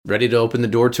Ready to open the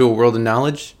door to a world of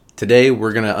knowledge? Today,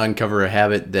 we're going to uncover a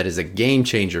habit that is a game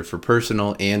changer for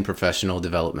personal and professional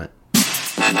development.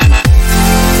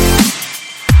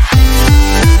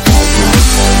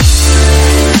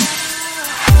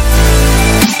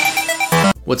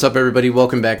 What's up, everybody?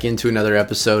 Welcome back into another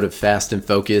episode of Fast and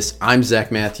Focus. I'm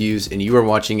Zach Matthews, and you are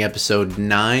watching episode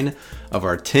 9 of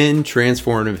our 10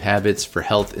 Transformative Habits for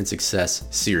Health and Success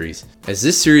series. As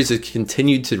this series has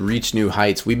continued to reach new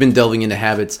heights, we've been delving into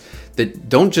habits that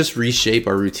don't just reshape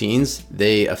our routines,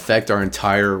 they affect our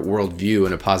entire worldview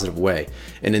in a positive way.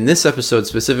 And in this episode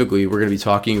specifically, we're going to be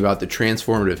talking about the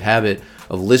transformative habit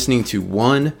of listening to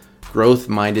one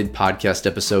growth-minded podcast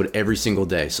episode every single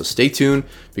day. So stay tuned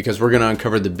because we're going to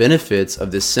uncover the benefits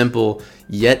of this simple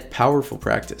yet powerful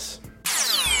practice.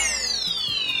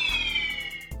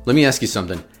 Let me ask you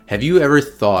something. Have you ever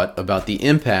thought about the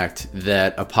impact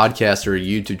that a podcast or a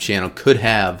YouTube channel could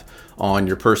have on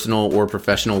your personal or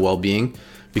professional well-being?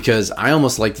 Because I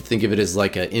almost like to think of it as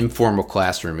like an informal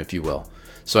classroom, if you will.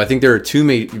 So I think there are two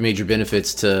major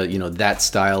benefits to, that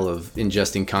style of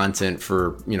ingesting content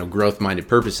for, growth-minded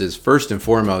purposes. First and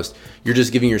foremost, you're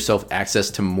just giving yourself access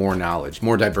to more knowledge,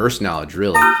 more diverse knowledge,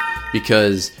 really,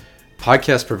 because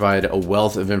podcasts provide a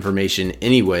wealth of information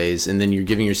anyways, and then you're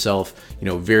giving yourself,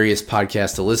 various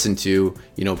podcasts to listen to,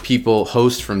 people,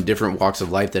 hosts from different walks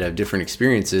of life that have different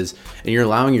experiences, and you're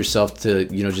allowing yourself to,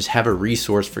 just have a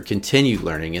resource for continued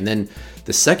learning. And then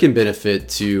the second benefit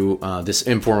to this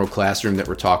informal classroom that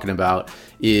we're talking about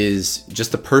is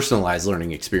just the personalized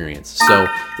learning experience. So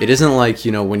it isn't like,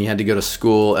 when you had to go to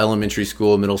school, elementary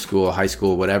school, middle school, high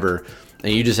school, whatever,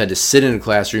 and you just had to sit in a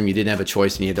classroom, you didn't have a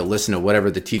choice, and you had to listen to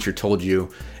whatever the teacher told you,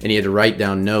 and you had to write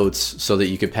down notes so that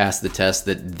you could pass the test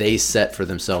that they set for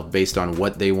themselves based on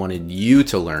what they wanted you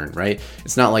to learn, right?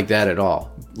 It's not like that at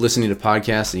all. Listening to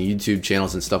podcasts and YouTube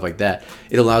channels and stuff like that,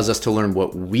 it allows us to learn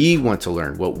what we want to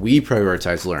learn, what we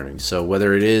prioritize learning. So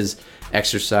whether it is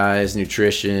exercise,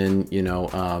 nutrition,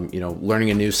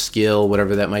 learning a new skill,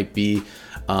 whatever that might be,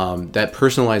 that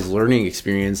personalized learning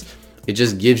experience, it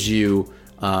just gives you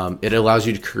it allows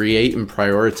you to create and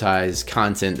prioritize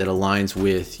content that aligns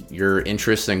with your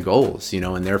interests and goals,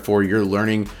 and therefore you're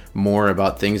learning more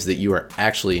about things that you are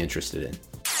actually interested in.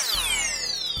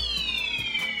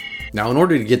 Now, in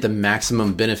order to get the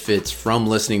maximum benefits from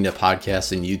listening to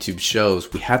podcasts and YouTube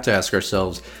shows, we have to ask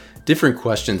ourselves different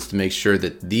questions to make sure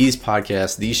that these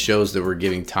podcasts, these shows that we're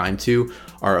giving time to,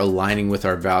 are aligning with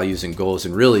our values and goals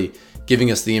and really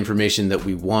giving us the information that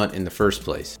we want in the first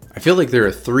place. I feel like there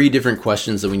are 3 different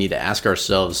questions that we need to ask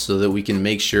ourselves so that we can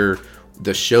make sure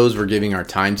the shows we're giving our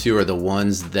time to are the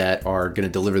ones that are going to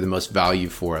deliver the most value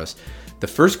for us. The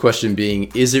first question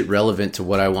being, is it relevant to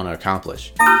what I want to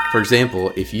accomplish? For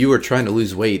example, if you are trying to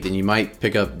lose weight, then you might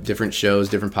pick up different shows,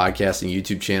 different podcasts and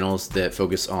YouTube channels that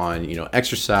focus on,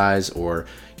 exercise or,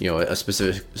 a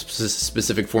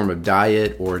specific form of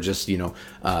diet or just,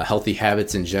 healthy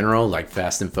habits in general, like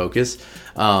Fast and Focus.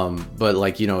 But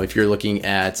if you're looking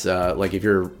at, if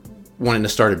you're wanting to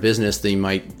start a business, then you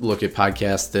might look at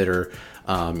podcasts that are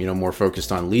more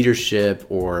focused on leadership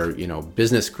or,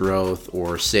 business growth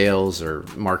or sales or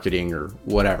marketing or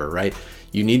whatever, right?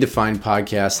 You need to find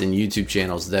podcasts and YouTube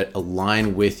channels that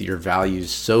align with your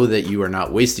values so that you are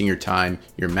not wasting your time,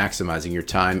 you're maximizing your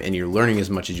time, and you're learning as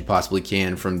much as you possibly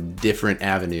can from different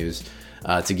avenues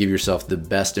to give yourself the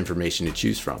best information to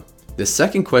choose from. The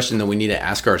second question that we need to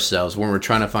ask ourselves when we're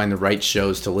trying to find the right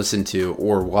shows to listen to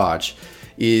or watch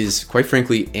is, quite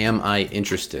frankly, am I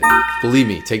interested? Believe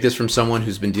me, take this from someone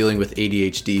who's been dealing with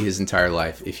ADHD his entire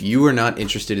life. If you are not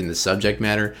interested in the subject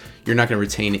matter, you're not going to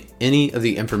retain any of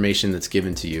the information that's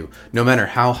given to you, no matter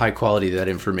how high quality that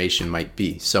information might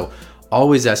be. So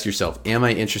always ask yourself, am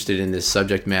I interested in this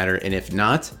subject matter? And if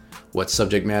not, what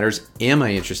subject matters am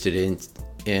I interested in?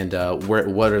 And what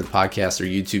are the podcasts or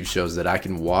YouTube shows that I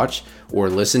can watch or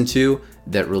listen to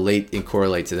that relate and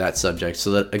correlate to that subject so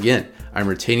that, again, I'm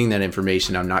retaining that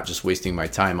information. I'm not just wasting my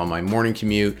time on my morning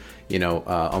commute,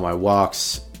 on my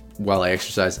walks, while I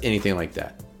exercise, anything like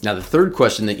that. Now, the third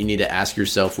question that you need to ask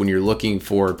yourself when you're looking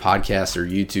for podcasts or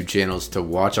YouTube channels to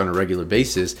watch on a regular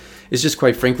basis is just,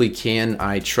 quite frankly, can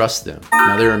I trust them?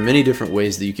 Now, there are many different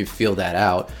ways that you can feel that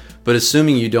out. But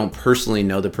assuming you don't personally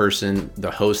know the person, the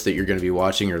host that you're going to be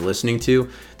watching or listening to,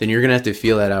 then you're going to have to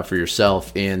feel that out for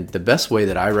yourself. And the best way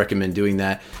that I recommend doing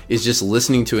that is just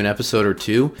listening to an episode or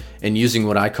two and using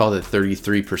what I call the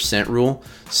 33% rule.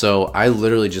 So I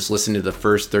literally just listen to the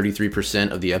first 33%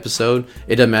 of the episode.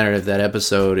 It doesn't matter if that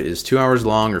episode is 2 hours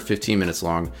long or 15 minutes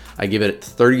long. I give it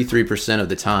 33% of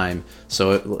the time.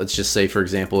 So let's just say, for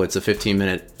example, it's a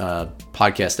 15-minute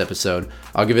podcast episode.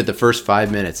 I'll give it the first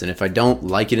 5 minutes. And if I don't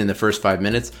like it in the first 5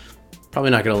 minutes,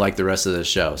 probably not going to like the rest of the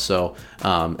show. So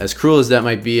as cruel as that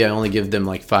might be, I only give them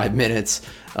like 5 minutes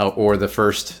or the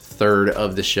first third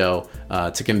of the show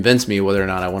to convince me whether or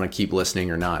not I want to keep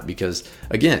listening or not. Because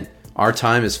again, our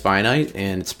time is finite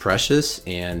and it's precious.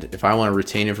 And if I want to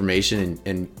retain information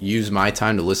and use my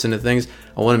time to listen to things,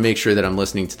 I want to make sure that I'm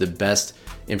listening to the best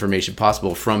information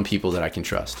possible from people that I can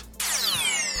trust.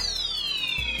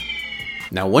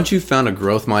 Now, once you've found a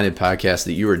growth-minded podcast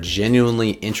that you are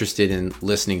genuinely interested in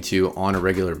listening to on a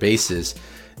regular basis,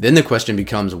 then the question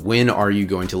becomes, when are you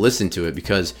going to listen to it?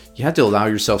 Because you have to allow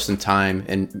yourself some time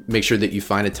and make sure that you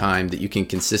find a time that you can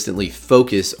consistently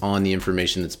focus on the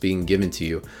information that's being given to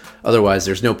you. Otherwise,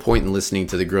 there's no point in listening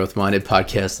to the Growth Minded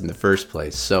podcast in the first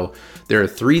place. So there are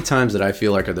 3 times that I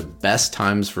feel like are the best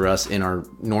times for us in our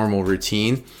normal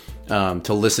routine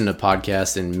to listen to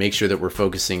podcasts and make sure that we're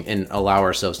focusing and allow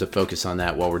ourselves to focus on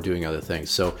that while we're doing other things.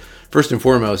 So first and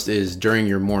foremost is during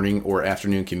your morning or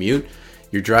afternoon commute.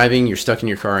 You're driving, you're stuck in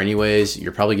your car anyways,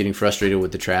 you're probably getting frustrated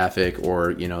with the traffic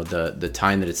or, the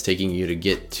time that it's taking you to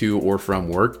get to or from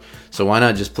work. So why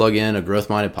not just plug in a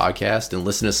growth-minded podcast and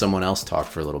listen to someone else talk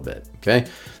for a little bit, okay?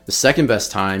 The second best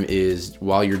time is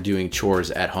while you're doing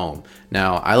chores at home.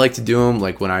 Now, I like to do them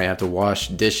like when I have to wash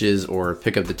dishes or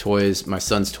pick up the toys, my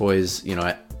son's toys,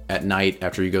 at night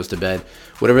after he goes to bed,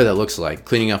 whatever that looks like,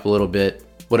 cleaning up a little bit,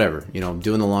 whatever,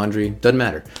 doing the laundry, doesn't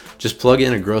matter. Just plug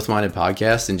in a growth-minded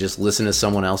podcast and just listen to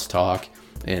someone else talk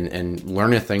and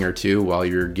learn a thing or two while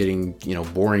you're getting,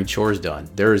 boring chores done.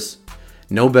 There's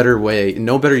no better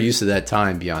use of that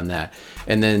time beyond that.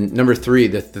 And then number 3,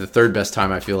 the third best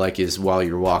time I feel like is while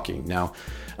you're walking. Now,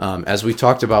 as we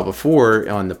talked about before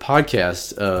on the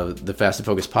podcast, the Fast and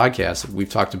Focused podcast, we've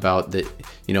talked about that,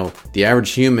 the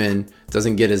average human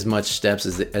doesn't get as many steps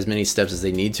as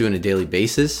they need to on a daily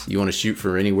basis. You want to shoot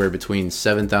for anywhere between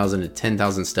 7,000 to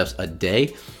 10,000 steps a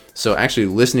day. So actually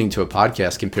listening to a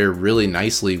podcast can pair really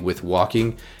nicely with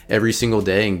walking every single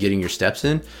day and getting your steps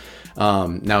in.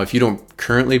 Now, if you don't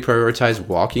currently prioritize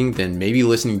walking, then maybe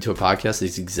listening to a podcast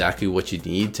is exactly what you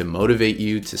need to motivate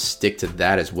you to stick to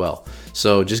that as well.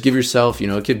 So just give yourself,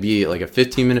 it could be like a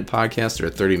 15-minute podcast or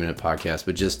a 30-minute podcast,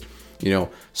 but just,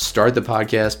 start the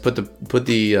podcast,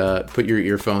 put your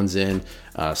earphones in,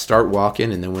 start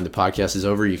walking. And then when the podcast is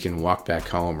over, you can walk back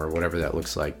home or whatever that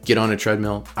looks like. Get on a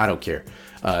treadmill. I don't care.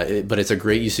 But it's a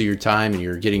great use of your time and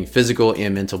you're getting physical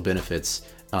and mental benefits,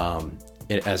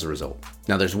 as a result.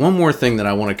 Now, there's one more thing that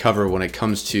I want to cover when it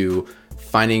comes to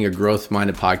finding a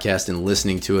growth-minded podcast and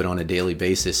listening to it on a daily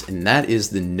basis, and that is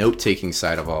the note-taking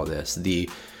side of all this, the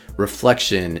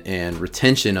reflection and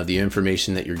retention of the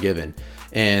information that you're given.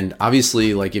 And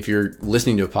obviously, like if you're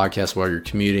listening to a podcast while you're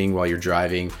commuting, while you're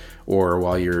driving, or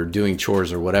while you're doing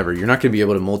chores or whatever, you're not going to be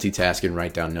able to multitask and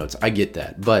write down notes. I get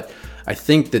that. But I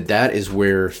think that is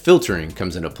where filtering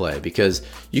comes into play, because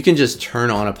you can just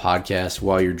turn on a podcast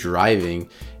while you're driving.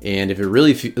 And if it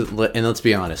really, and let's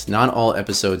be honest, not all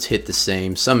episodes hit the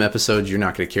same. Some episodes you're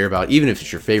not going to care about, even if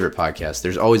it's your favorite podcast.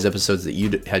 There's always episodes that you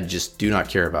just do not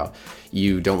care about.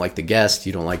 You don't like the guest,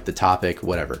 you don't like the topic,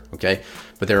 whatever, okay?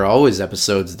 But there are always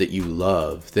episodes that you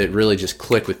love that really just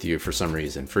click with you for some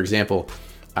reason. For example,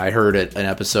 I heard an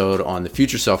episode on the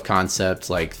future self concept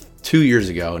like 2 years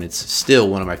ago, and it's still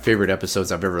one of my favorite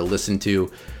episodes I've ever listened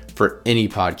to for any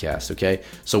podcast, okay?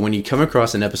 So when you come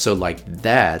across an episode like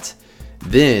that,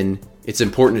 then it's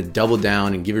important to double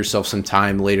down and give yourself some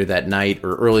time later that night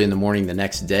or early in the morning the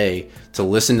next day to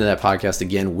listen to that podcast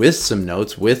again with some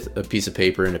notes, with a piece of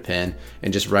paper and a pen,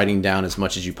 and just writing down as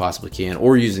much as you possibly can,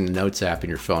 or using the Notes app in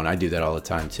your phone. I do that all the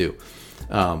time too.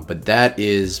 But that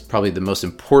is probably the most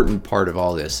important part of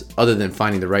all this, other than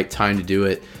finding the right time to do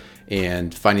it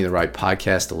and finding the right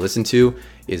podcast to listen to,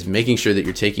 is making sure that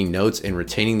you're taking notes and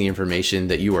retaining the information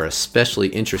that you are especially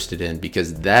interested in,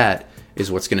 because that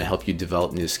is what's going to help you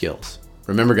develop new skills.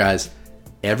 Remember, guys,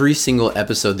 every single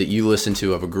episode that you listen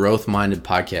to of a growth-minded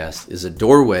podcast is a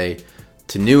doorway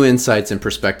to new insights and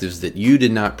perspectives that you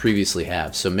did not previously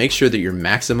have. So make sure that you're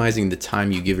maximizing the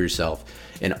time you give yourself,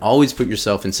 and always put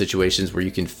yourself in situations where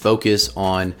you can focus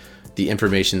on the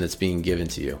information that's being given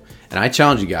to you. And I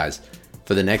challenge you guys,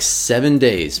 for the next 7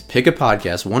 days, pick a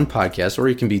podcast, one podcast, or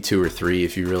it can be 2 or 3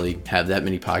 if you really have that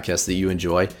many podcasts that you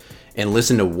enjoy, and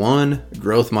listen to one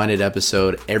growth-minded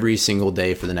episode every single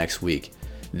day for the next week.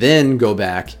 Then go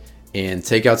back and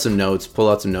take out some notes, pull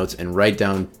out some notes, and write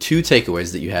down 2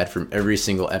 takeaways that you had from every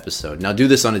single episode. Now, do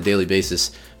this on a daily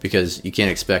basis, because you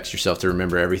can't expect yourself to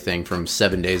remember everything from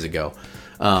 7 days ago.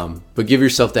 But give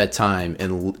yourself that time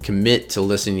and commit to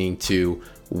listening to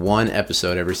one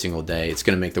episode every single day. It's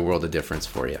going to make the world a difference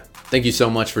for you. Thank you so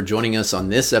much for joining us on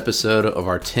this episode of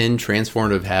our 10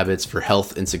 Transformative Habits for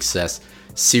Health and Success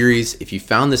series. If you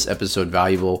found this episode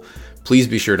valuable, please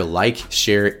be sure to like,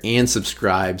 share, and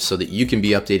subscribe so that you can be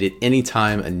updated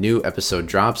anytime a new episode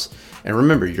drops. And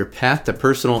remember, your path to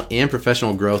personal and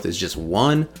professional growth is just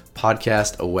one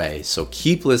podcast away. So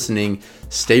keep listening,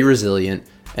 stay resilient,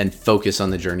 and focus on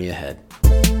the journey ahead.